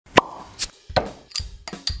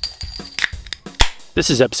This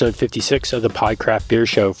is episode 56 of the Podcraft Beer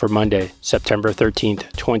Show for Monday, September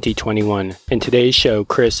 13th, 2021. In today's show,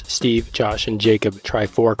 Chris, Steve, Josh, and Jacob try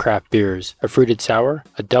 4 craft beers: a fruited sour,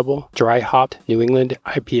 a double dry hopped New England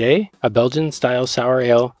IPA, a Belgian style sour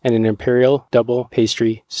ale, and an Imperial double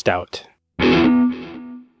pastry stout.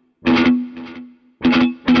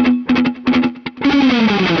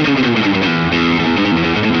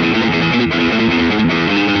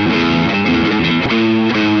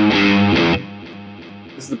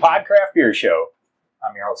 The Podcraft Beer Show.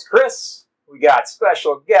 I'm your host, Chris. We got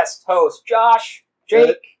special guest host, Josh,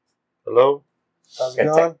 Jake. Hello. How's it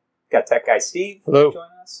going? Got tech guy, Steve. Hello. Joining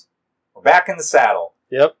us. We're back in the saddle.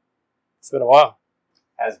 Yep. It's been a while.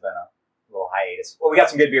 Has been a little hiatus. Well, we got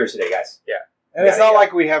some good beers today, guys. Yeah. And it's not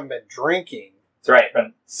like we haven't been drinking. That's right.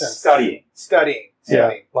 Been studying.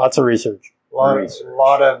 Yeah. Lots of research. A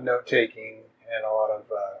lot of note-taking and a lot of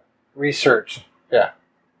research. Yeah.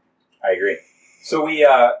 I agree. So we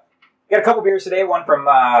got a couple beers today. One from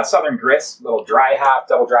Southern Grist, little dry hop,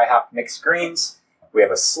 double dry hop mixed greens. We have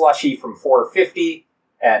a slushy from 450,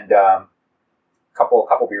 and a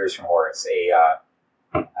couple beers from Horace. A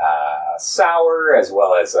sour as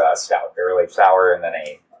well as a stout, barrel aged sour, and then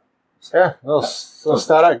a little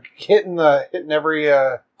stout hitting every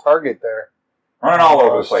target there. Running all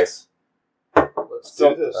over the place. Let's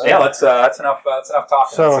do this. Yeah, that's enough talking. So,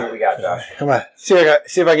 let's see what we got, Josh. Come on, see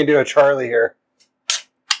if I can do a Charlie here.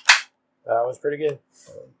 That was pretty good.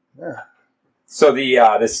 Yeah. So the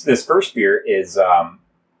this first beer is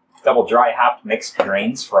double dry hopped mixed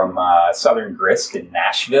grains from Southern Grist in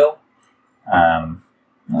Nashville.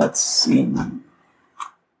 Let's see.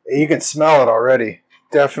 You can smell it already.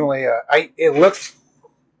 Definitely. It looks.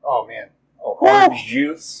 Oh man. Orange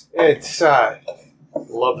juice. It's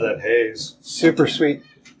love that haze. Super sweet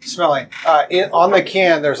smelling. On the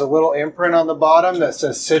can, there's a little imprint on the bottom that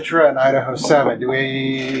says Citra and Idaho 7. Do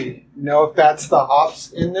we know if that's the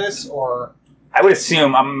hops in this, or? I would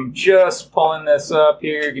assume. I'm just pulling this up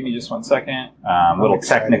here. Give me just 1 second. Little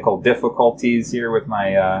technical difficulties here with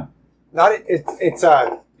my. It's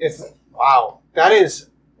wow. That is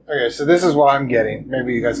okay. So this is what I'm getting.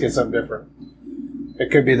 Maybe you guys get something different. It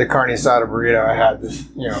could be the carne asada burrito I had this,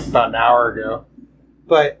 about an hour ago,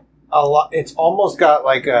 but. It's almost got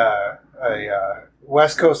like a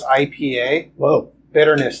West Coast IPA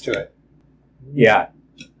bitterness to it. Yeah.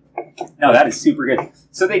 No, that is super good.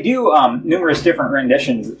 So they do numerous different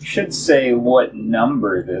renditions. It should say what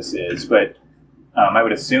number this is, but I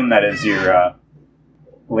would assume that is your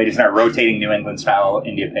latest in our rotating New England style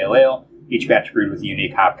India Pale Ale. Each batch brewed with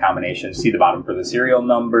unique hop combinations. See the bottom for the serial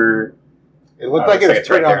number. It looked like it was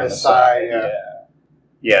put on the side.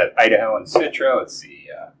 Yeah, Idaho and Citra. Let's see.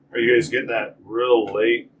 Are you guys getting that real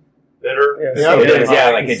late bitter? Yeah, it is. Yeah,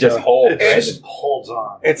 like it just holds. It just holds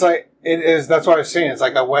on. It's like it is. That's what I was saying. It's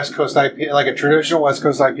like a West Coast IPA, like a traditional West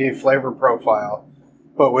Coast IPA flavor profile,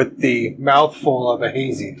 but with the mouthful of a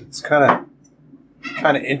hazy. It's kind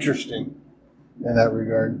of interesting in that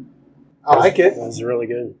regard. I like it. It was really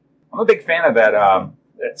good. I'm a big fan of that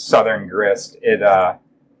Southern Grist. Yeah,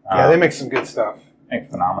 they make some good stuff. Make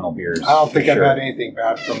phenomenal beers. I don't think I've had anything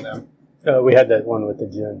bad from them. We had that one with the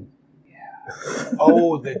gin. Yeah.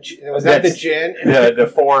 Oh, was that the gin? The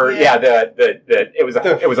four. Yeah. It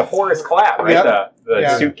was a Horace collab, right? Yep.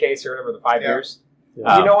 The suitcase or whatever. The 5 years.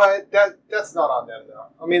 Yeah. You know what? That's not on them though.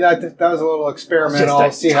 I mean that was a little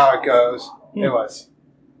experimental. See how it goes. It was.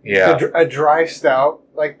 Yeah. A dry stout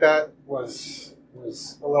like that was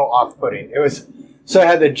a little off-putting. It was. So it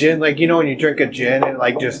had the gin, like when you drink a gin and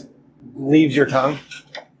like just leaves your tongue.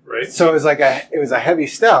 Right. So it was it was a heavy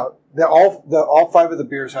stout. All 5 of the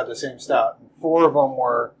beers had the same stout. 4 of them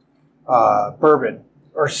were bourbon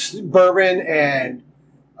and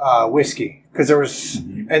whiskey, because there was,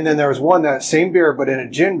 and then there was one that same beer but in a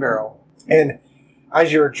gin barrel. And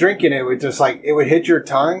as you were drinking it, it would just it would hit your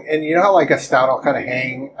tongue, and you know how like a stout will kind of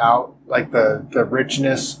hang out, like the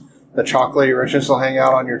richness, the chocolatey richness will hang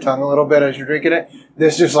out on your tongue a little bit as you're drinking it.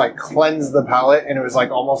 This just cleansed the palate, and it was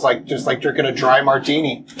almost like drinking a dry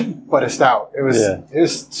martini, but a stout. It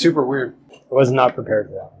was super weird. I was not prepared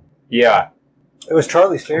for that one. Yeah. It was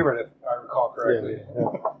Charlie's favorite, if I recall correctly.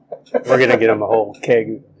 Yeah. We're gonna get him a whole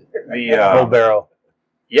keg, whole barrel.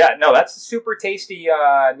 Yeah, no, that's a super tasty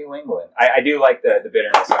New England. I do like the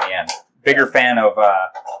bitterness on the end. Bigger fan of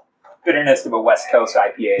bitterness of a West Coast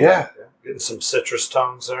IPA. Yeah. Getting some citrus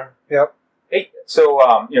tongues there. Yep. Hey,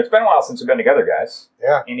 so it's been a while since we've been together, guys.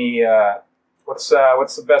 Yeah. Any what's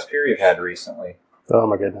the best beer you've had recently? Oh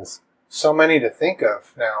my goodness. So many to think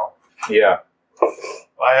of now. Yeah.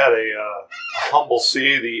 I had a Humble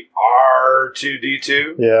C, the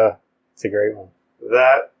R2D2. Yeah, it's a great one.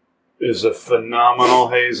 That is a phenomenal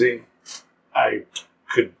hazy. I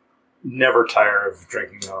could never tire of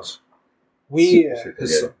drinking those. We Super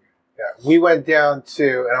good. we went down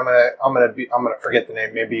to, and I'm gonna forget the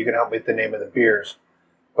name. Maybe you can help me with the name of the beers.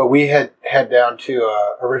 But we had down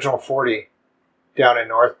to Original 40 down in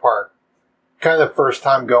North Park. Kind of the first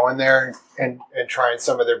time going there and trying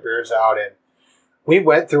some of their beers out, and we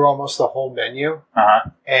went through almost the whole menu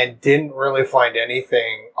and didn't really find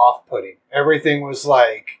anything off-putting. Everything was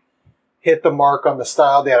like hit the mark on the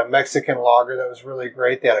style. They had a Mexican lager that was really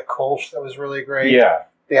great. They had a Kolsch that was really great. Yeah.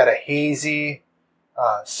 They had a hazy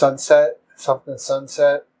sunset,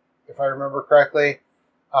 if I remember correctly.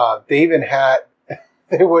 They even had,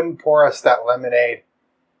 they wouldn't pour us that lemonade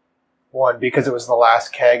one because it was the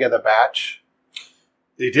last keg of the batch.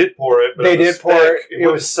 They did pour it, but They it was did pour thick. it. It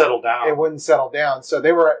wouldn't settle down. It wouldn't settle down. So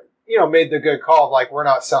they were, made the good call of like, we're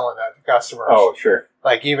not selling that to customers. Oh, sure.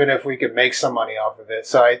 Like, even if we could make some money off of it.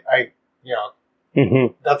 So I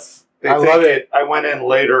that's, They I think love it. I went in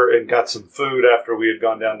later and got some food after we had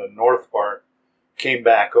gone down to North Park. Came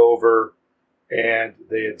back over, and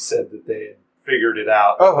they had said that they had figured it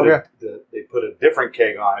out. Oh, okay. They put a different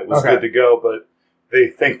keg on. It was good to go, but they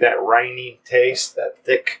think that rainy taste, that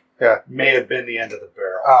thick, may have been the end of the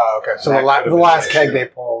barrel. Oh, okay. So the last keg they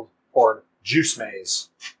poured. Juice Maze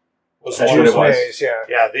was That's one what of it was. Maze, yeah.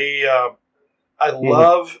 Yeah, I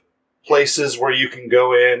love places where you can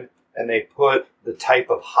go in and they put the type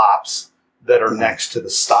of hops that are next to the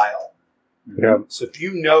style. Yeah. So if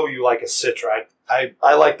you like a Citra, I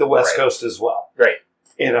like the West Coast as well. Right.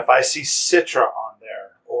 And if I see Citra on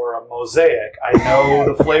there or a Mosaic, I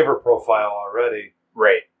know the flavor profile already.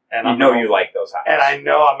 Right. And you like those hops. And I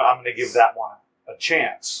know I'm going to give that one a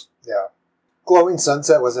chance. Yeah. Glowing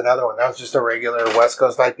Sunset was another one. That was just a regular West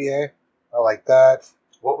Coast IPA. I like that.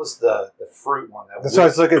 What was the fruit one? That's why I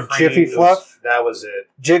was looking at Jiffy Fluff. That was it.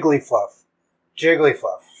 Jiggly Fluff.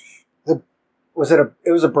 It was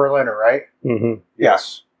a Berliner, right? Mm-hmm.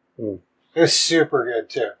 Yes. Mm. It was super good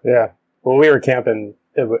too. Yeah. Well, we were camping.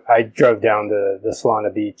 I drove down to the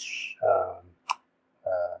Solana Beach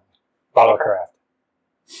Bottlecraft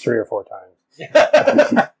 3 or 4 times.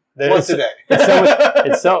 Once a day.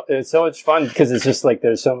 It's so much fun because it's just like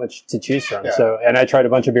there's so much to choose from. Yeah. So, and I tried a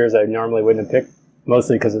bunch of beers I normally wouldn't have picked,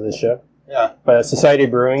 mostly because of the show. Yeah. But Society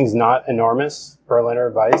Brewing's not enormous. Berliner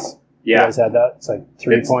Weiss. You guys had that? It's like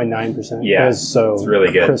 3.9%. Yeah. It's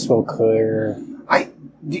really good. Crystal clear.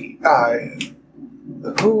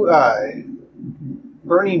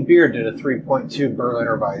 Burning Beer did a 3.2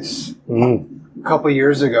 Berliner Weiss a couple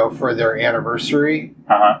years ago for their anniversary,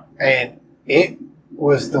 and it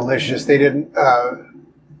was delicious. They did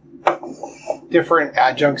different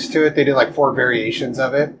adjuncts to it. They did like 4 variations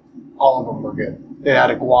of it. All of them were good. They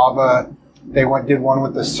had a guava. They did one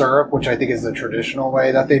with the syrup, which I think is the traditional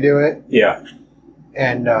way that they do it. Yeah.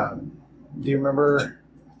 And do you remember?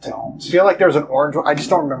 I feel like there was an orange one. I just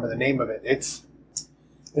don't remember the name of it.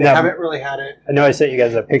 They haven't really had it. I know I sent you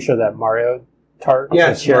guys a picture of that Mario tart.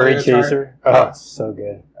 Yeah, the cherry Mario chaser. tart. Oh, it's so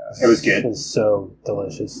good. It was good. It was so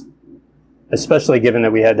delicious. Especially given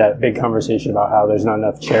that we had that big conversation about how there's not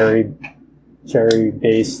enough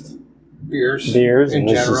cherry-based Beers and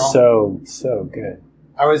this general. is so good.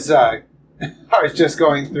 I was just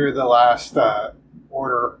going through the last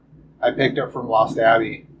order I picked up from Lost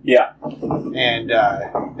Abbey. Yeah. And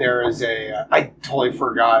there is I totally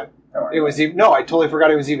forgot. I totally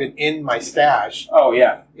forgot it was even in my stash. Oh,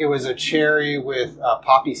 yeah. It was a cherry with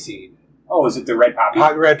poppy seed. Oh, is it the red poppy?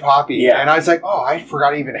 Red poppy. Yeah. And I was like, oh, I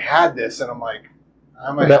forgot I even had this. And I'm like,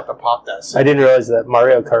 I might have to pop that soon. I didn't realize that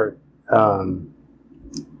Mario Kart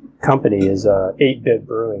company is 8-bit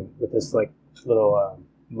brewing with this like little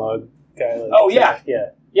mug guy. Like, Oh, yeah.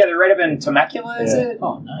 Yeah. Yeah, they're right up in Temecula, is it?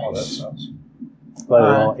 Oh, nice. Like a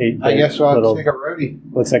little 8-bit. I guess we'll have little, to take a roadie.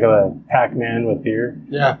 looks like a Pac-Man with beer.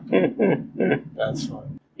 Yeah. That's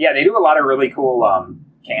fun. Yeah, they do a lot of really cool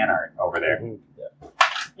can art over there. Mhm.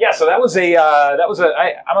 Yeah, so I'm a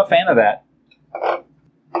fan of that.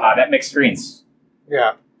 That mixed greens.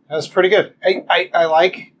 Yeah, that's pretty good. I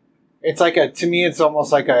like, it's like to me, it's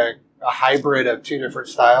almost like a hybrid of 2 different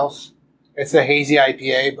styles. It's a hazy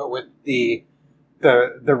IPA, but with the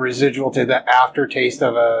residual to the aftertaste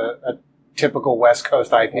of a typical West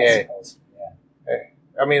Coast IPA. Yeah.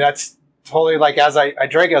 I mean, that's totally like, as I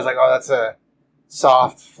drank it, I was like, oh, that's a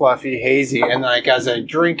soft, fluffy, hazy. And like, as I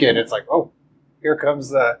drink it, it's like, oh, here comes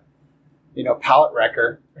the, palate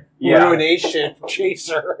wrecker. Yeah. Ruination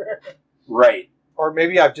chaser. Right. Or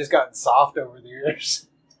maybe I've just gotten soft over the years.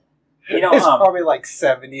 It's probably like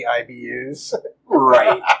 70 IBUs.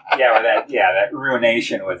 Right. Yeah, that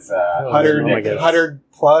ruination was 100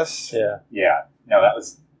 plus. Yeah. Yeah. No, that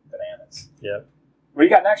was bananas. things. Yeah. What do you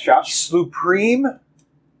got next, Josh? Supreme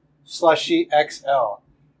Slushy XL.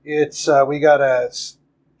 It's we got a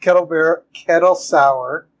kettle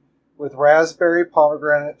sour with raspberry,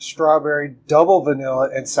 pomegranate, strawberry, double vanilla,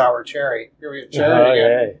 and sour cherry. Here we go, cherry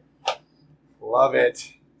again. Yeah. Love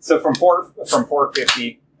it. So from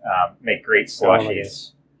 450, make great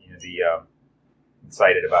slushies.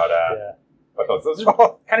 Excited about but those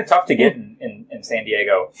are kind of tough to get in San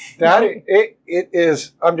Diego. That it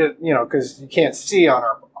is. I'm just because you can't see on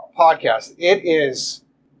our podcast. It is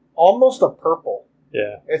almost a purple.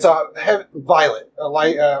 Yeah. It's a violet, a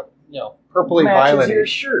light, purpley Matches violet. your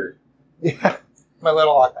shirt. Yeah, my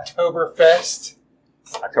little Oktoberfest.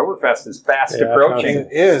 Oktoberfest is fast Yeah, approaching. It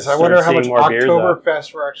is. I Start wonder how much seeing more beers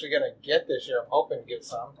Oktoberfest we're actually going to get this year. I'm hoping to get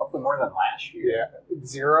some. Hopefully more than last year. Yeah,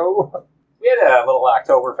 0. We had a little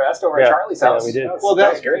Oktoberfest over at Charlie's house. Yeah, we did.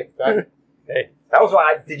 That was great. Hey. That was one.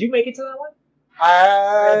 Did you make it to that one?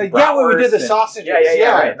 Yeah, when we did the sausages.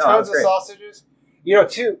 Yeah, right. No, tons of sausages.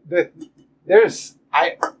 It's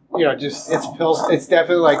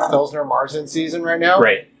definitely like Pilsner Marzen season right now.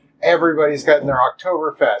 Right. Everybody's getting their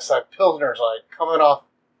Oktoberfest. Like Pilsner's like coming out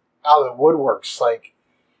of the woodworks. Like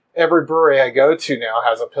every brewery I go to now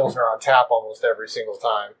has a Pilsner on tap almost every single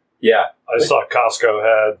time. Yeah. I saw Costco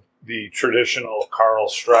had the traditional Karl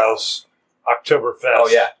Strauss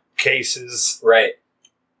Oktoberfest cases. Right.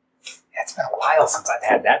 Yeah, it's been a while since I've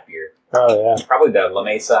had that beer. Oh, yeah. Probably the La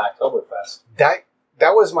Mesa Oktoberfest. That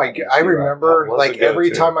was my. I remember That was like a go-to.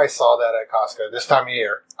 every time I saw that at Costco this time of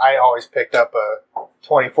year, I always picked up a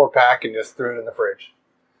 24-pack and just threw it in the fridge.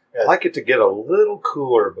 I like it to get a little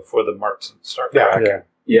cooler before the marks start cracking. Yeah.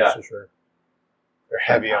 Yeah. For sure. They're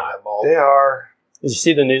heavy on that malt. They are. Did you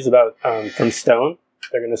see the news about from Stone?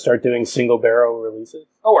 They're going to start doing single barrel releases.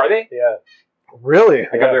 Oh, are they? Yeah. Really?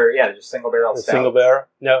 Like they're just single barrel A stout. single barrel?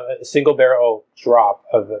 No, a single barrel drop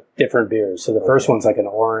of different beers. So the first one's like an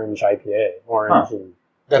orange IPA. And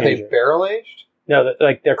That they ginger. barrel aged? No,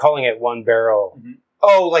 like they're calling it one barrel. Mm-hmm.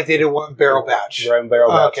 Oh, like they did one barrel batch. One barrel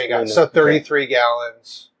batch. Okay, got it. So 33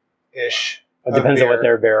 gallons ish. It depends on what beer.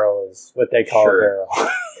 their barrel is, what they call Sure. a barrel.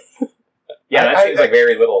 Yeah, that seems like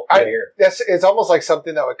very little beer. It's almost like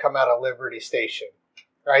something that would come out of Liberty Station,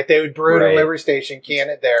 right? They would brew it Right. in Liberty Station, can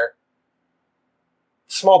it there.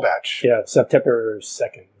 Small batch. Yeah, September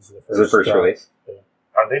 2nd is the This is the first drop. release.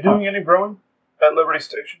 Are they doing any brewing at Liberty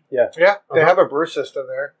Station? Yeah, they have a brew system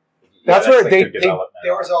there. Yeah, That's where like they their development.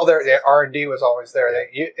 was all there. The R&D was always there.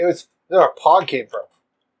 It was where Pog came from.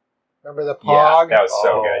 Remember the Pog? Yeah, that was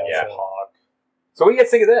so good. Yeah. So what do you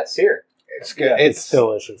guys think of this here? It's good. Yeah, It's it's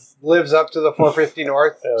delicious. lives up to the 450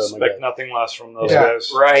 North. Oh, my Expect God. nothing less from those Yeah.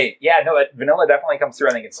 guys. Right. Yeah, no, that vanilla definitely comes through.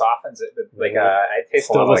 I think it softens it. But like, I taste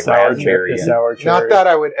a Still little the like sour raspberry. cherry. The and- sour cherry. Not that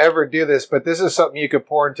I would ever do this, but this is something you could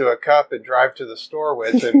pour into a cup and drive to the store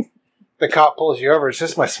with, and the cop pulls you over. It's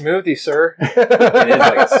just my smoothie, sir. It is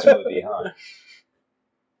like a smoothie, huh?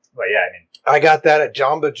 But yeah, I mean, I got that at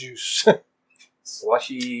Jamba Juice.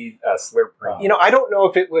 slushy slurp. I don't know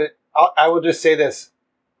if it would. I will just say this: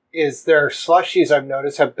 is their slushies I've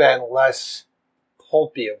noticed have been less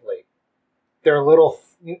pulpy of late. They're a little.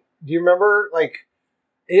 Do you remember? Like,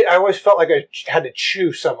 I always felt like I had to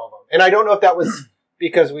chew some of them, and I don't know if that was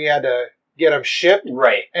because we had to get them shipped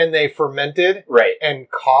Right. and they fermented Right. and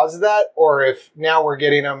caused that, or if now we're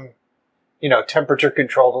getting them, temperature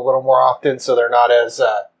controlled a little more often, so they're not as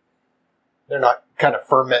they're not kind of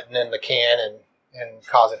fermenting in the can and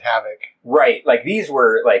causing havoc. Right, like these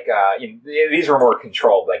were like these were more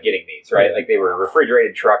controlled, like getting these right. Yeah. Like they were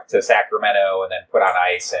refrigerated trucked to Sacramento and then put on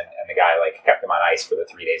ice, and the guy like kept them on ice for the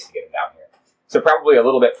 3 days to get them down here. So probably a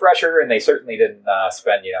little bit fresher, and they certainly didn't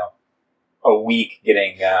spend a week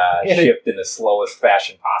getting shipped in the slowest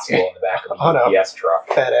fashion possible in the back of On a a UPS truck.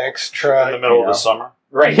 FedEx In truck the middle of the summer.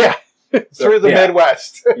 Right. Yeah, through the yeah.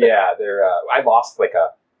 Midwest. Yeah, they're. I lost like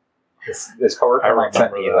this coworker I of mine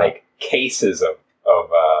sent remember me that. like cases of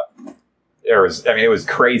it was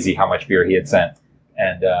crazy how much beer he had sent,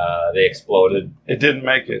 and they exploded. It didn't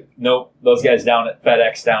make it. Nope, those guys down at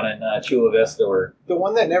FedEx down in Chula Vista were The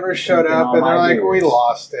one that never showed Keeping up, all and they're my like, beers. we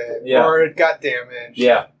lost it, Yeah. or it got damaged.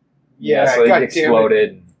 yeah, so it got they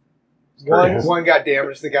exploded. damaged. One got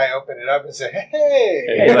damaged. The guy opened it up and said, "Hey,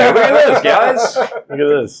 Hey, like, look at this, guys." Look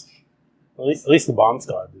at this. At least the bomb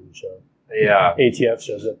squad didn't show up. Yeah, ATF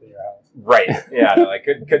shows up at your house. right. Yeah, no, it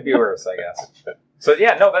could be worse, I guess. So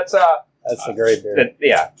yeah, no, that's That's a great beer.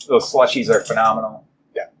 those slushies are phenomenal.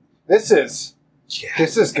 This is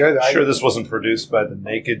good." I'm sure this wasn't produced by the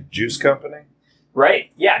Naked Juice Company.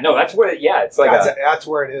 Right? Yeah, no, that's what. It's like That's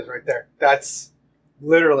where it is right there. That's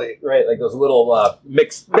literally. right, like those little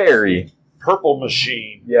mixed berry. Purple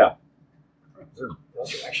Machine. Yeah.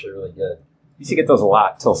 Those are actually really good. Used to get those a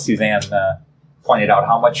lot till Suzanne pointed out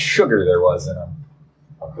how much sugar there was in them.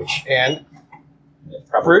 And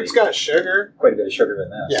probably fruit's got sugar. quite a bit of sugar in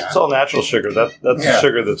this. Yeah. It's all natural sugar. That's the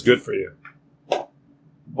sugar that's good for you. I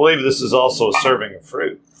believe this is also a serving of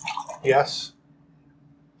fruit. Yes.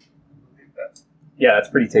 Yeah, that's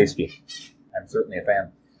pretty tasty. I'm certainly a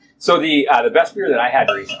fan. So the best beer that I had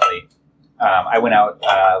recently, I went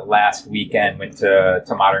out last weekend, went to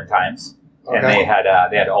Modern Times, and they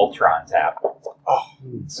had Ultra on tap. Oh,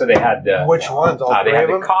 so they had the which ones? All they three had of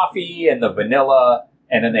the them? coffee and the vanilla,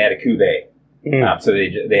 and then they had a cuvee. So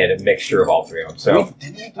they had a mixture of all three of them. So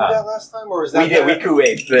Didn't we do that last time, or was that we did? We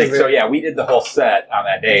cuvee. So yeah, we did the whole set on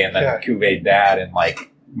that day, and then cuvee that and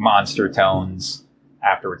like Monster Tones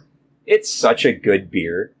afterwards. It's such a good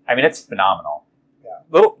beer. I mean, it's phenomenal. Yeah.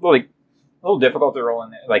 Little difficult to roll in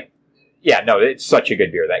there. Like, yeah, no, it's such a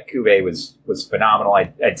good beer. That cuvee was phenomenal.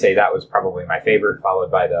 I'd say that was probably my favorite,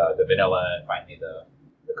 followed by the vanilla and finally the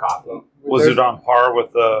coffee. Was it on par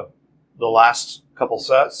with the last couple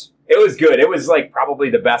sets? It was good. It was like probably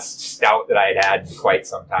the best stout that I had in quite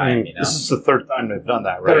some time. You know, This is the third time they've done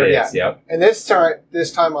that, right? it Yeah. is. Yep. And this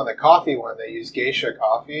time on the coffee one, they used geisha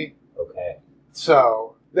coffee. Okay.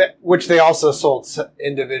 So, which they also sold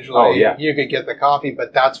individually. Oh, yeah. You could get the coffee,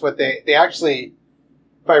 but that's what they actually,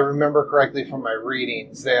 if I remember correctly from my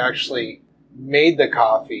readings, they actually made the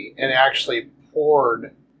coffee and actually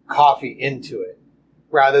poured coffee into it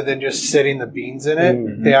rather than just sitting the beans in it.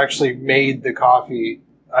 Mm-hmm. They actually made the coffee.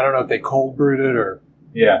 I don't know if they cold brewed it or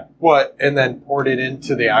what, and then poured it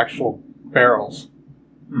into the actual barrels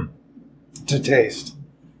to taste.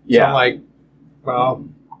 Yeah. So I'm like, well,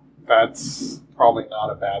 that's probably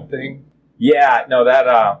not a bad thing. Yeah. No, that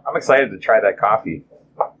I'm excited to try that coffee.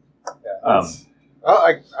 Yeah,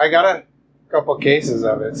 I got a couple cases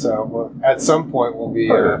of it, so at some point we'll be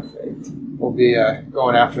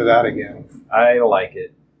going after that again. I like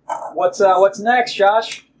it. What's next,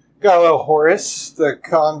 Josh? Got a little Horace, the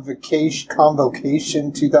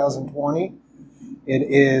Convocation 2020. It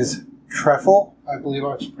is Treffle. I believe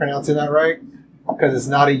I'm pronouncing that right because it's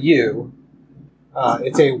not a U.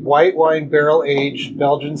 It's a white wine barrel aged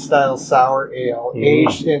Belgian style sour ale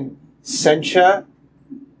aged in sencha.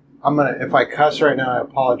 If I cuss right now, I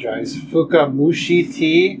apologize. Fukamushi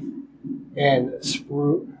tea and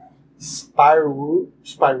spirulina.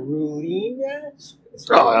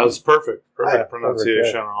 Oh, that was perfect. Perfect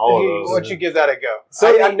pronunciation on all of those. Why don't you give that a go? So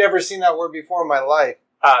I've never seen that word before in my life.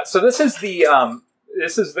 So this is the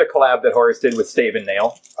collab that Horace did with Stave and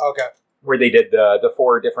Nail, Okay. where they did the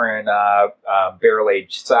 4 different barrel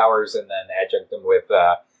aged sours and then adjunct them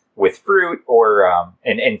with fruit or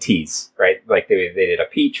and teas, right? Like they did a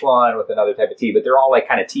peach one with another type of tea, but they're all like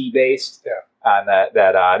kind of tea based. Yeah. On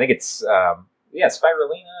that I think it's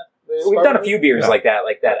spirulina. We've done a few beers like that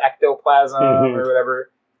ectoplasm or whatever.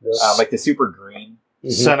 Like the super green.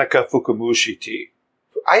 Seneca Fukamushi tea.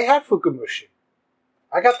 I had Fukamushi.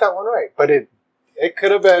 I got that one right, but it could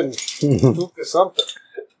have been Fuka something.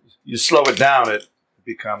 You slow it down, it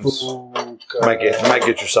becomes might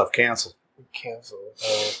get yourself canceled. Cancel.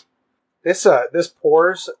 This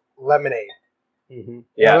pours lemonade.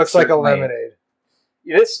 Yeah, it looks like a certainly. lemonade.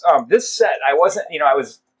 This set, I wasn't,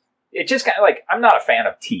 it just kind of like, I'm not a fan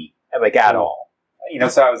of tea, like at all.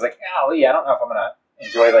 So I was like, golly, I don't know if I'm going to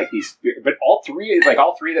enjoy like these, but all three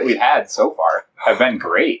that we've had so far have been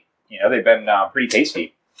great. They've been pretty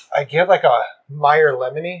tasty. I get like a Meyer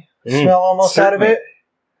lemony smell almost out of it.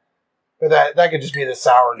 But that could just be the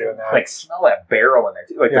sour doing that. Like smell that barrel in there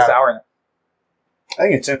too, like the sour. I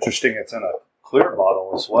think it's interesting it's in a clear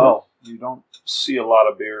bottle as well. You don't see a lot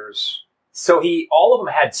of beers. So all of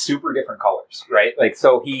them had super different colors, right? Like,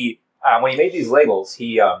 so when he made these labels,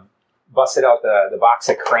 he busted out the box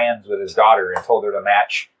of crayons with his daughter and told her to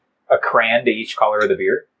match a crayon to each color of the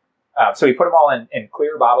beer. So he put them all in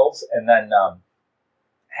clear bottles and then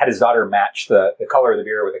had his daughter match the color of the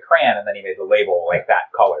beer with a crayon, and then he made the label like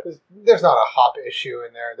that color. There's not a hop issue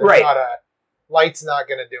in there. There's not light's not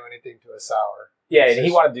going to do anything to a sour. Yeah, and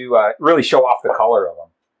he wanted to really show off the color of them.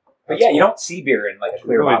 But you don't see beer in like a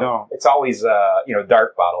clear really bottle. Don't. It's always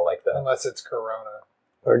dark bottle like that. Unless it's Corona.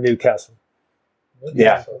 Or Newcastle.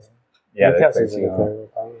 Yeah. Yeah, Newcastle's in a clear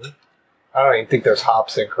bottle. I don't even think there's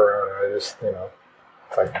hops in Corona. I just,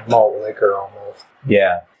 it's like malt liquor almost.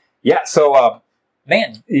 Yeah. Yeah, so,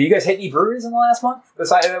 man, you guys hit any breweries in the last month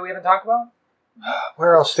besides that we haven't talked about?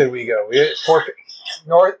 Where else did we go? We hit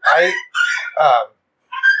North.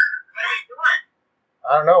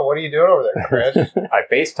 I don't know. What are you doing over there, Chris? I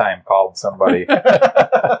FaceTime called somebody.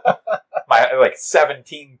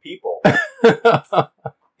 17 people.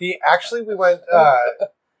 We went.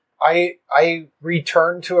 I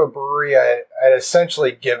returned to a brewery I had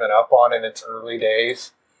essentially given up on in its early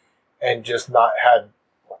days, and just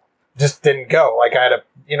didn't go. Like I had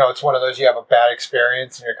it's one of those, you have a bad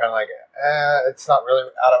experience and you're kind of like, it's not really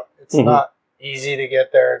it's not easy to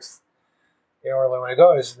get there. You don't really want to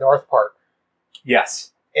go. It's North Park.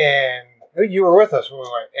 Yes. And you were with us when we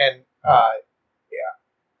went. And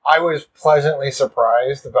I was pleasantly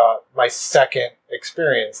surprised about my second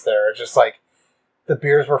experience there. Just like the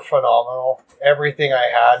beers were phenomenal. Everything I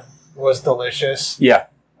had was delicious. Yeah.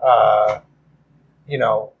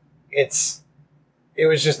 It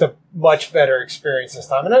was just a much better experience this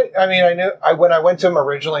time. And I knew when I went to them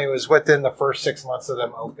originally, it was within the first 6 months of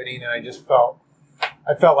them opening, and I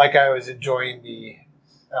felt like I was enjoying the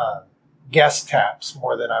guest taps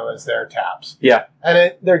more than I was their taps. Yeah.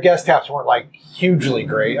 And their guest taps weren't like hugely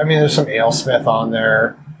great. I mean, there's some AleSmith on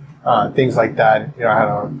there, things like that. I had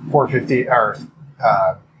a 450 or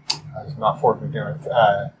not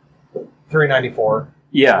 450, 394.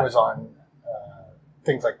 Yeah. Was on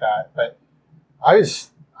things like that, but I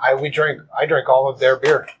drank all of their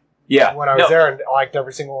beer. Yeah. When I was there, and I liked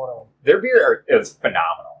every single one of them. Their beer is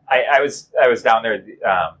phenomenal. I was down there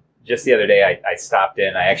just the other day. I stopped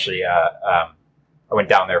in. I actually I went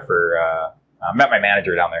down there for met my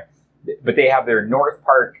manager down there. But they have their North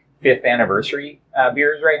Park 5th anniversary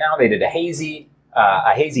beers right now. They did a hazy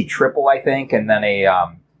triple, I think, and then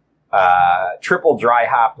a triple dry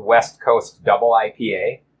hopped West Coast double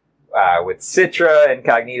IPA. With Citra,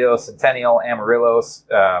 Incognito, Centennial, Amarillos.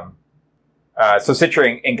 So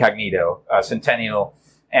Citra, Incognito, Centennial,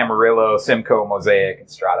 Amarillo, Simcoe, Mosaic, and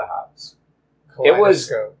Strata hops. It was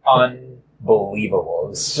unbelievable. It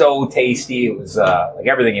was so tasty. It was like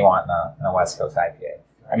everything you want in a West Coast IPA.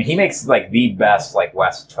 I mean, he makes like the best like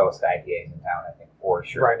West Coast IPAs in town, I think, for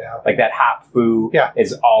sure. Right now. Like that hop foo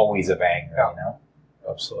is always a banger,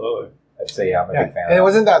 Absolutely. I'd say I'm a big fan and of it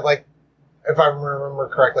wasn't that like, if I remember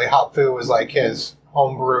correctly, Hop Foo was like his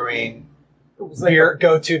home brewing beer,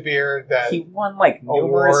 go-to beer that he won like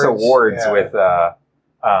numerous awards with. I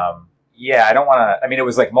don't want to. I mean, it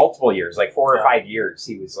was like multiple years, like 4 or 5 years.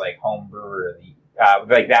 He was like home brewer of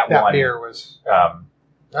the like that one beer was.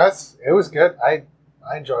 It was good. I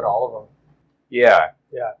enjoyed all of them. Yeah.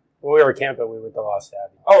 When we were camping, we went to Lost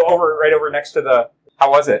Abbey. Oh, right over next to the. How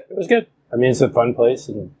was it? It was good. I mean, it's a fun place,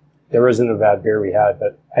 and there wasn't a bad beer we had,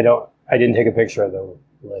 but I didn't take a picture of the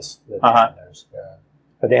list.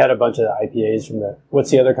 But they had a bunch of IPAs from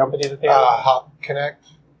what's the other company that they had? Hop Connect.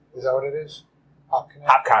 Is that what it is? Hop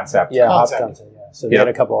Connect? Hop Concept. Yeah, Hop Concept, yeah. So they had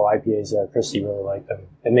a couple of IPAs there. Christy really liked them.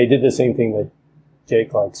 And they did the same thing that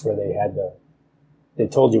Jake likes, where they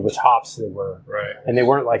told you which hops they were. Right. And they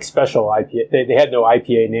weren't like special IPA. They had no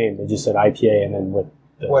IPA name. They just said IPA and then with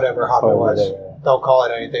whatever hop it was. Don't call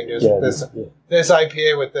it anything. Just this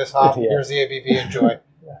IPA with this hop. Here's the ABV. Enjoy.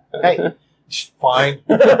 Hey, fine.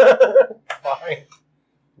 Fine.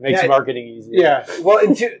 Makes marketing easy. Yeah. Well,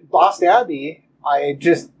 into Lost Abbey, I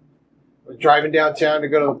just was driving downtown to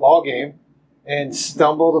go to the ball game and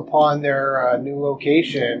stumbled upon their new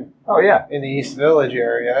location. Oh, yeah. In the East Village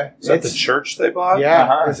area. Is that the church they bought?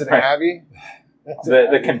 Yeah. Is it an Abbey?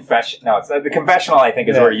 The confession. No, it's the confessional, I think,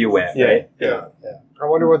 is where you went, right? Yeah. I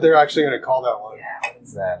wonder what they're actually going to call that one. Yeah, what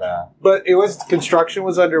is that? But construction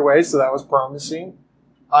was underway, so that was promising.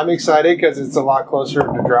 I'm excited because it's a lot closer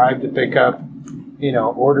to drive to pick up,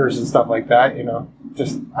 orders and stuff like that.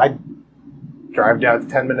 I drive down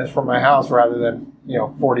 10 minutes from my house rather than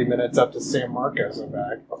 40 minutes up to San Marcos and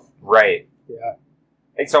back. Right. Yeah.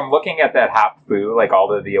 Hey, so I'm looking at that Hop Foo, like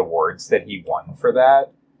all of the awards that he won for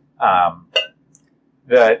that.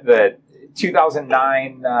 The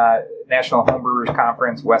 2009 National Homebrewers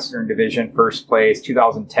Conference Western Division first place,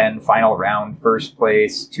 2010 final round first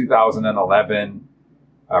place, 2011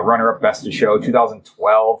 runner-up best of show,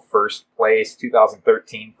 2012 first place,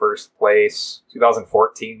 2013 first place,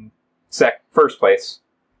 2014 first place.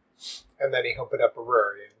 And then he opened up a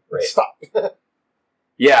brewery and Right. stopped.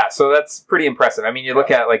 Yeah, so that's pretty impressive. I mean, you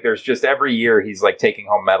look at like there's just every year he's like taking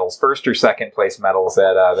home medals, first or second place medals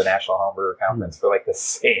at the National Homebrewer Conference for like the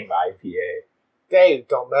same IPA. Dave,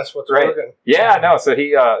 don't mess with working. Yeah, no. So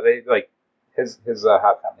they like his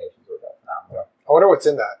hop combinations were phenomenal. I wonder what's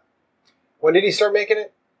in that. When did he start making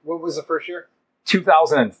it? What was the first year?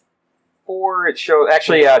 2004. It showed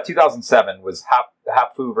actually 2007 was Hop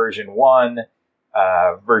Foo version 1.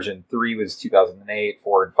 Version 3 was 2008,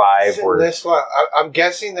 4 and 5 were this one. I'm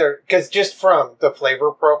guessing they're because just from the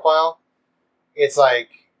flavor profile, it's like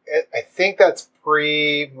I think that's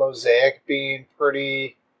pre-Mosaic being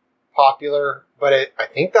pretty popular, but I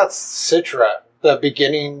think that's Citra, the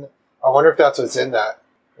beginning. I wonder if that's what's in that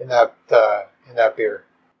beer.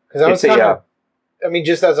 Because I was kind of, I mean,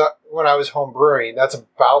 just when I was home brewing, that's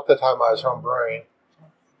about the time I was home brewing,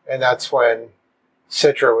 and that's when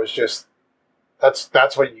Citra was just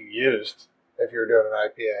that's what you used if you were doing an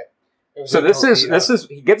IPA. So this is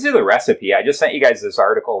he gives you the recipe. I just sent you guys this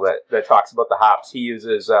article that talks about the hops. He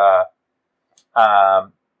uses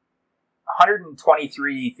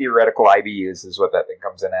 123 theoretical IBUs is what that thing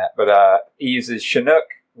comes in at. But he uses Chinook,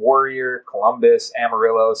 Warrior, Columbus,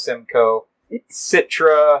 Amarillo, Simcoe,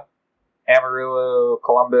 Citra, Amarillo,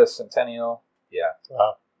 Columbus, Centennial. Yeah.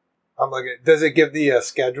 Wow. I'm looking. Does it give the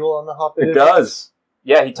schedule on the hop? It does.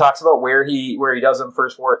 Yeah, he talks about where he does them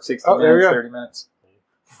first wort, 60 minutes, 30 minutes.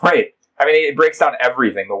 Right. I mean, it breaks down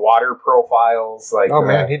everything. The water profiles.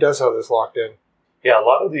 Man, he does have this locked in. Yeah, a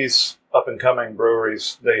lot of these up-and-coming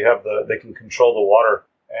breweries, they can control the water.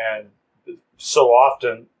 And so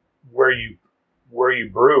often where you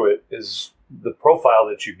brew it is the profile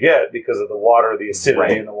that you get because of the water, the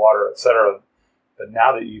acidity in the water, etc. But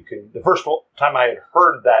now that you can... The first time I had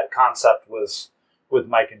heard that concept was with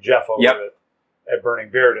Mike and Jeff over at Burning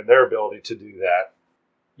Beard and their ability to do that.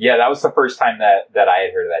 Yeah, that was the first time that I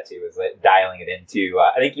had heard of that too, was dialing it into...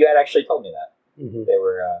 I think you had actually told me that. Mm-hmm. They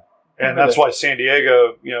were... and that's why San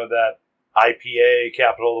Diego, that IPA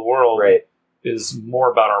capital of the world is more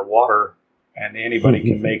about our water, and anybody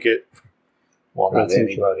can make it. Well, not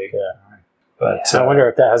anybody. Yeah. But I wonder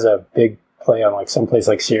if that has a big play on someplace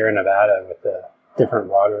like Sierra Nevada with the different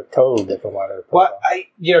water, totally different water profile.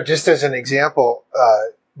 Well, just as an example,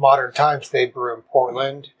 Modern Times, they brew in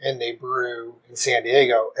Portland and they brew in San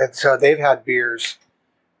Diego, and so they've had beers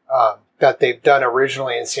that they've done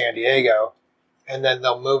originally in San Diego, and then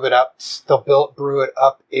they'll move it up. They'll brew it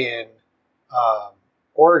up in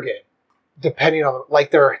Oregon, depending on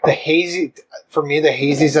the hazy. For me, the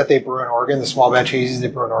hazies that they brew in Oregon, the small batch hazies they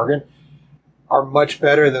brew in Oregon, are much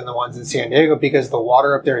better than the ones in San Diego because the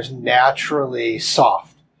water up there is naturally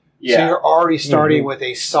soft. Yeah. So you're already starting with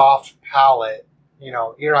a soft palate.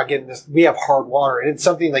 You're not getting this. We have hard water, and it's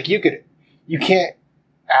something you can't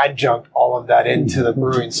adjunct all of that into the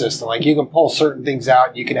brewing system. You can pull certain things out,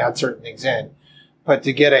 and you can add certain things in, but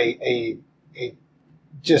to get a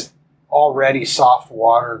just already soft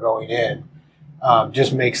water going in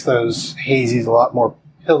just makes those hazies a lot more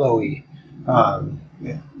pillowy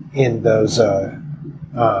in those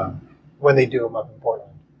when they do them up in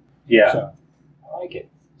Portland. Yeah, so, I like it.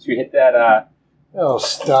 So we hit that little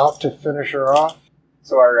stout to finish her off.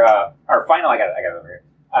 So our final, I got it over here.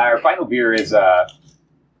 Our final beer is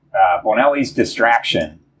Bonelli's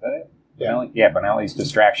Distraction. Is that it? Yeah, Bonelli's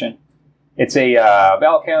Distraction. It's a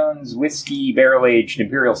Balcones whiskey barrel-aged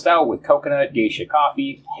Imperial Stout with coconut, geisha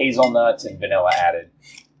coffee, hazelnuts, and vanilla added.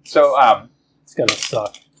 So it's gonna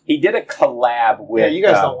suck. He did a collab with... Yeah, you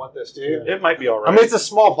guys don't want this, do you? It might be all right. I mean, it's a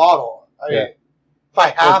small bottle. I mean, if I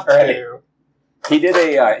have to... He did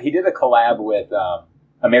a collab with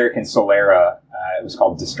American Solera. It was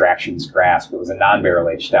called Distractions Grasp. It was a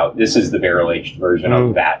non-barrel-aged stout. This is the barrel-aged version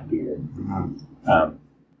of that beer.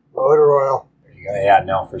 Motor oil. There you go. Yeah,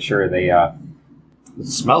 no, for sure. It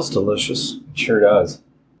smells delicious. It sure does.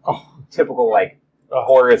 Oh, typical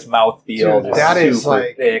Horace mouthfeel. Dude, that is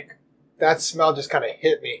thick. That smell just kind of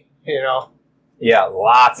hit me, Yeah,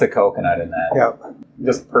 lots of coconut in that. Yep.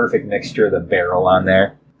 Just perfect mixture of the barrel on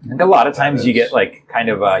there. I think a lot of times you get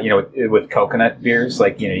with coconut beers,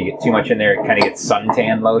 you get too much in there, it kind of gets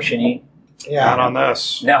suntan lotiony. Yeah. Not on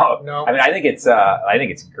this. No. I mean, I think it's a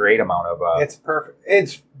great amount of. It's perfect.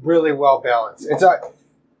 It's really well balanced.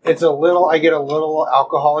 It's a little. I get a little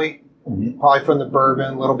alcohol-y, probably from the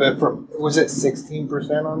bourbon, a little bit from. Was it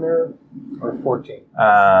 16% on there or 14?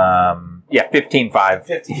 Yeah, 15.5.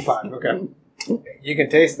 15.5. Okay. You can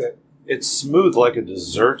taste it. It's smooth like a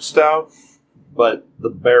dessert stout. But the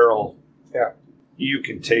barrel, you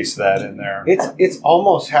can taste that in there. It's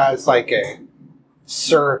almost has a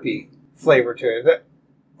syrupy flavor to it. That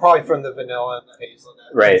probably from the vanilla and the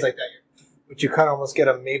hazelnut, things like that. But you kind of almost get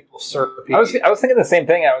a maple syrupy. I was thinking the same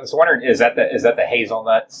thing. I was wondering, is that the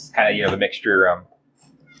hazelnuts kind of the mixture?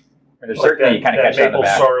 There's certainly you kind of catch that in the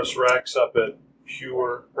back. Saurus Rex up at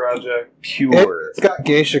Pure Project. Pure. It's got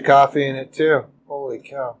geisha coffee in it too. Holy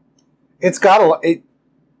cow! It's got a lot.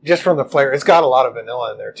 Just from the flavor, it's got a lot of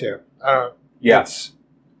vanilla in there too. Yeah,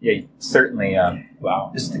 certainly.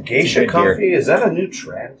 Wow, is the geisha coffee? Is that a new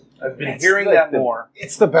trend? I've been hearing that more.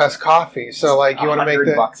 It's the best coffee. So you want to make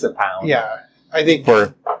 $100 a pound. Yeah, I think.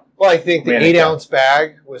 I think the 8-ounce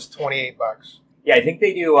bag was $28. Yeah, I think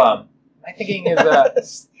they do. I'm thinking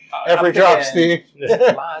is every drop, Steve.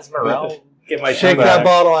 Masmerel. Shake that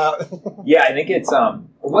bottle out. Yeah, I think it's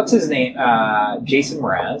what's his name? Jason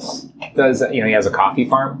Mraz does. He has a coffee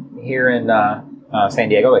farm here in San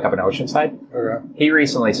Diego, like up in Oceanside. Okay. He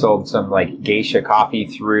recently sold some like geisha coffee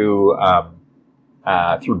through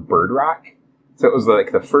Bird Rock. So it was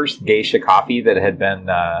like the first geisha coffee that had been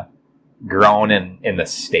grown in the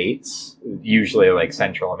States, usually like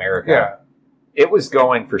Central America. Yeah. It was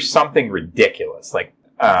going for something ridiculous, like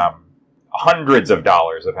hundreds of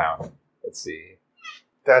dollars a pound. Let's see.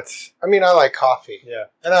 I mean, I like coffee. Yeah.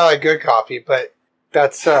 And I like good coffee, but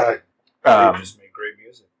that's... They just make great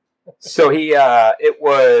music. So it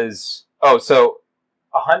was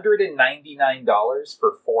 $199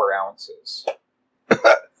 for 4 ounces.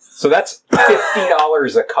 So that's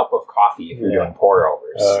 $50 a cup of coffee if you're doing pour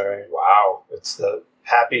overs. All right. Wow, it's the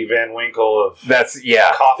Pappy Van Winkle of That's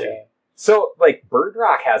coffee. Yeah. So like Bird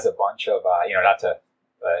Rock has a bunch of not to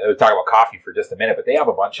we'll talk about coffee for just a minute, but they have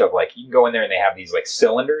a bunch of like you can go in there and they have these like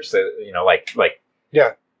cylinders that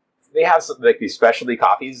Yeah. they have some like these specialty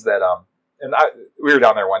coffees that we were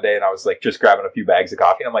down there one day and I was like just grabbing a few bags of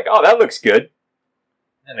coffee and I'm like, oh, that looks good,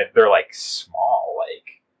 and they're like small,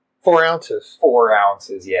 like 4 ounces. 4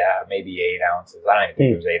 ounces, yeah, maybe 8 ounces. I don't even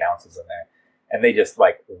think there was 8 ounces in there, and they just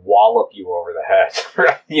like wallop you over the head,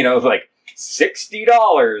 like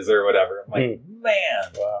 $60 or whatever. I'm like, man,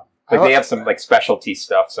 Wow. like they have some like specialty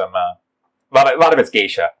stuff. Some a lot of it's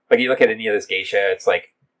geisha. Like you look at any of this geisha, it's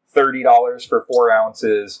like $30 for 4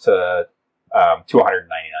 ounces to $299.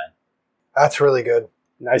 That's really good.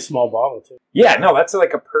 Nice small bottle too. Yeah, no, that's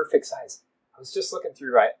like a perfect size. I was just looking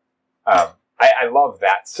through. I love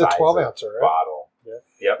that It's size a 12 of ouncer, right? bottle.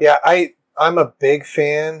 Yeah. Yep. Yeah, I'm a big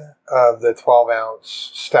fan of the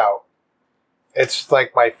 12-ounce stout. It's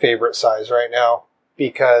like my favorite size right now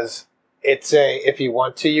because if you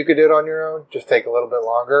want to, you could do it on your own. Just take a little bit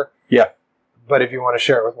longer. Yeah. But if you want to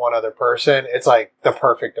share it with one other person, it's like the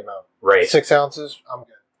perfect amount. Right. 6 ounces, I'm good.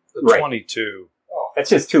 The Right. 22. Oh, That's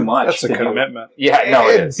just too much. That's a to do. commitment. Yeah, no,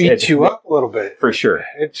 it is. beats you up a little bit. For sure.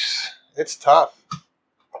 It's tough.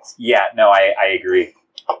 Yeah, no, I agree.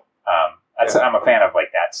 I'm a fan of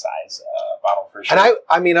like that size bottle for sure. And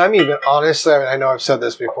I mean, I'm even honestly, I know I've said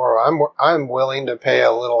this before. I'm willing to pay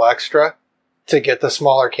a little extra to get the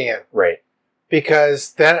smaller can right.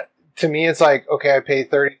 because that to me it's like, okay, I paid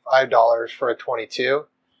 $35 for a 22.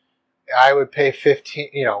 I would pay 15.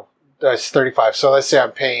 That's 35. So let's say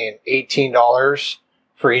I'm paying $18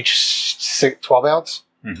 for each 12 ounce.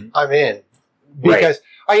 Mm-hmm. I'm in because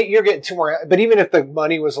you're getting 2 more. But even if the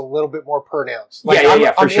money was a little bit more per ounce,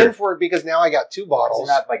 I'm sure. in for it because now I got 2 bottles. You're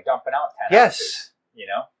not like dumping out 10 Yes. ounces, you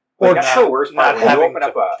know? Or Like, that's the worst part. Not When you having open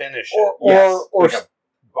up to a finish or it. or like a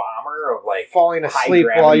bomber of like falling high asleep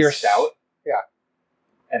gravity while you're stout. Yeah.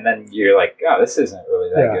 And then you're like, oh, this isn't really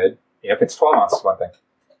that Yeah. good. If it's 12 ounces, one thing.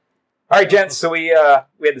 All right, gents. So we had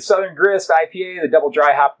the Southern Grist IPA, the double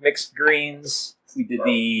dry hop mixed greens. We did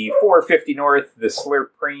the 450 North, the Slurp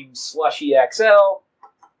Cream Slushy XL,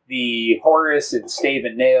 the Horace and Stave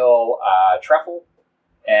and Nail Truffle,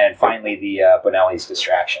 and finally the Bonelli's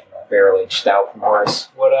Distraction, barrel aged stout from Horace.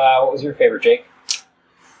 What was your favorite, Jake?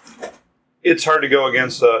 It's hard to go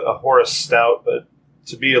against a Horace Stout, but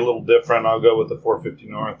to be a little different, I'll go with the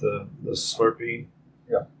 450 North, the Slurpee.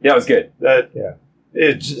 Yeah, it was good.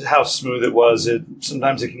 It's how smooth it was.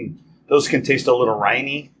 Sometimes those can taste a little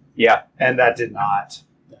rainy. Yeah, and that did not.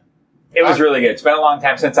 it was really good. It's been a long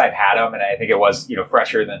time since I've had them, and I think it was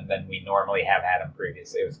fresher than we normally have had them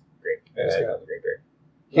previously. It was great. It was a great beer.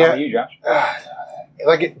 How about you, Josh?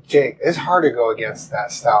 Jake, it's hard to go against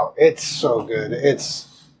that stout. It's so good. It's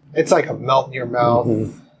like a melt in your mouth.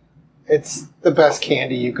 Mm-hmm. It's the best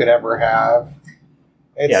candy you could ever have.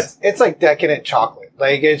 It's like decadent chocolate.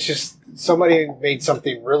 Like it's just somebody made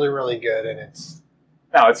something really, really good, and it's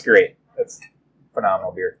great. It's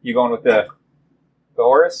phenomenal beer. You going with the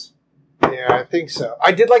Horace? yeah, I think so.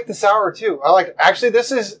 I did like the sour too. Actually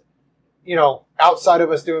this is outside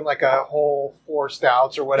of us doing like a whole 4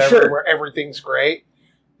 stouts or whatever where everything's great.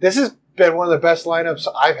 This has been one of the best lineups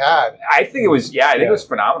I've had. I think it was. Yeah, I think it was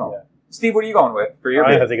phenomenal. Yeah. Steve, what are you going with for your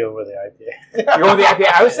I beer? have to go with the IPA. You're going with the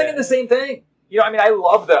IPA. I was thinking the same thing. I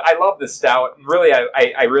love the stout. And really,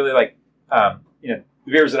 I really like the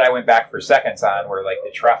beers that I went back for seconds on were like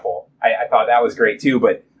the truffle. I thought that was great too.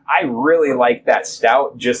 But I really like that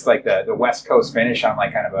stout, just like the West Coast finish on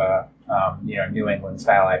like kind of a New England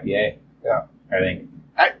style IPA. Yeah, I think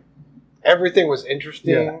everything was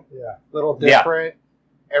interesting. Yeah. Little different.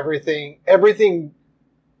 Everything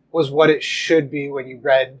was what it should be when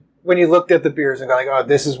you looked at the beers and go like, oh,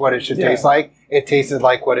 this is what it should taste like. It tasted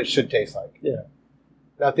like what it should taste like. Yeah.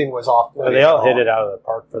 Nothing was off. They all hit it out of the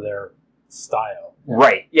park for their style.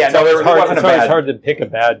 Right. Yeah. It's hard to pick a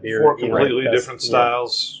bad beer. 4 completely different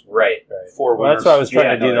styles. Right. 4 Well, winners. that's what I was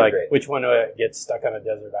trying to do. they're Like, great. which one gets stuck on a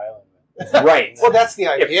desert island? Right. Well, that's the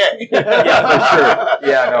IPA. Yeah, for sure.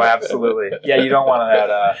 Yeah, no, absolutely. Yeah, you don't want that.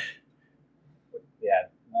 Not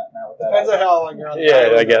with that. Depends on how long you're on the Yeah,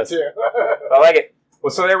 island, I guess. too. I like it.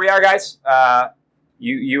 Well, so there we are, guys.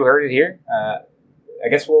 You heard it here. I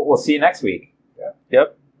guess we'll see you next week. Yeah.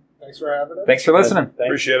 Yep. Thanks for having us. Thanks for listening. Thanks.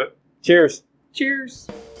 Appreciate it. Cheers. Cheers.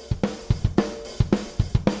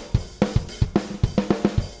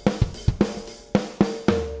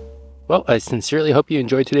 Well, I sincerely hope you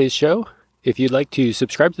enjoyed today's show. If you'd like to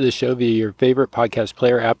subscribe to the show via your favorite podcast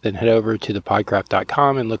player app, then head over to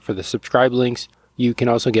thepodcraft.com and look for the subscribe links. You can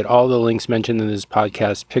also get all the links mentioned in this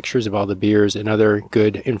podcast, pictures of all the beers, and other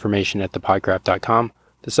good information at thepodcraft.com.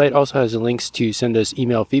 The site also has links to send us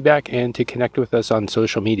email feedback and to connect with us on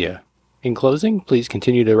social media. In closing, please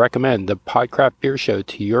continue to recommend the Podcraft Beer Show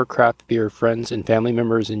to your craft beer friends and family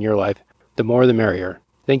members in your life. The more the merrier.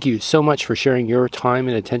 Thank you so much for sharing your time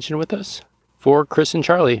and attention with us. For Chris and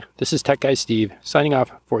Charlie, this is Tech Guy Steve, signing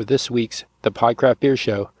off for this week's The Podcraft Beer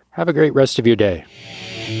Show. Have a great rest of your day.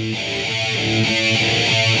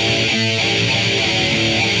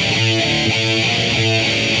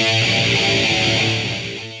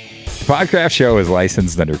 The Podcraft Show is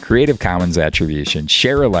licensed under Creative Commons Attribution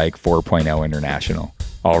Share Alike 4.0 International.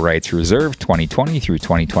 All rights reserved 2020 through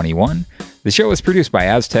 2021. The show is produced by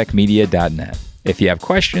AztecMedia.net. If you have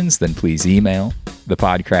questions, then please email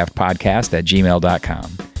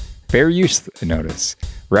thepodcraftpodcast@gmail.com. Fair use notice.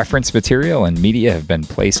 Reference material and media have been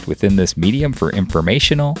placed within this medium for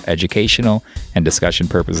informational, educational, and discussion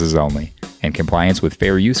purposes only, in compliance with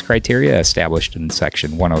fair use criteria established in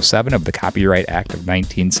Section 107 of the Copyright Act of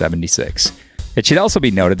 1976. It should also be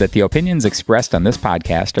noted that the opinions expressed on this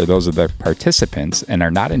podcast are those of the participants and are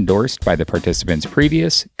not endorsed by the participants'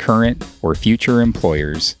 previous, current, or future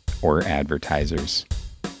employers or advertisers.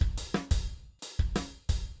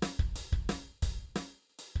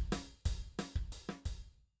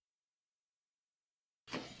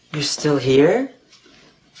 You're still here?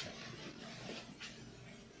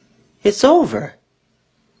 It's over.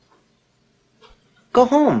 Go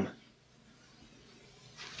home.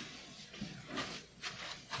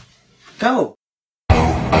 Go.